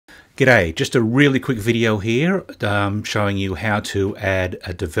G'day, just a really quick video here showing you how to add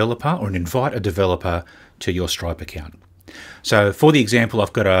a developer or invite a developer to your Stripe account. So for the example,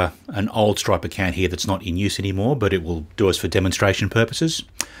 I've got an old Stripe account here that's not in use anymore, but it will do us for demonstration purposes.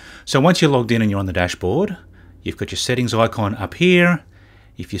 So once you're logged in and you're on the dashboard, you've got your settings icon up here.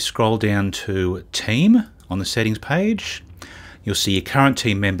 If you scroll down to Team on the settings page, you'll see your current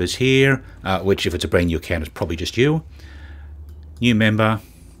team members here, which if it's a brand new account is probably just you. New member.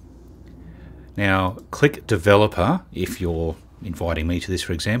 Now click developer if you're inviting me to this,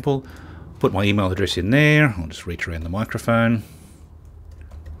 for example. Put my email address in there. I'll just reach around the microphone.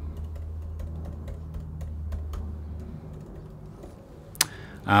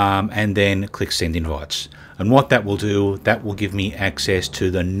 And then click send invites. And what that will do, that will give me access to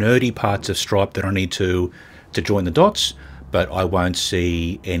the nerdy parts of Stripe that I need to join the dots, but I won't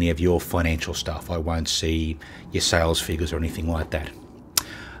see any of your financial stuff. I won't see your sales figures or anything like that.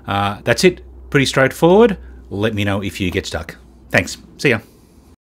 That's it. Pretty straightforward. Let me know if you get stuck. Thanks. See ya.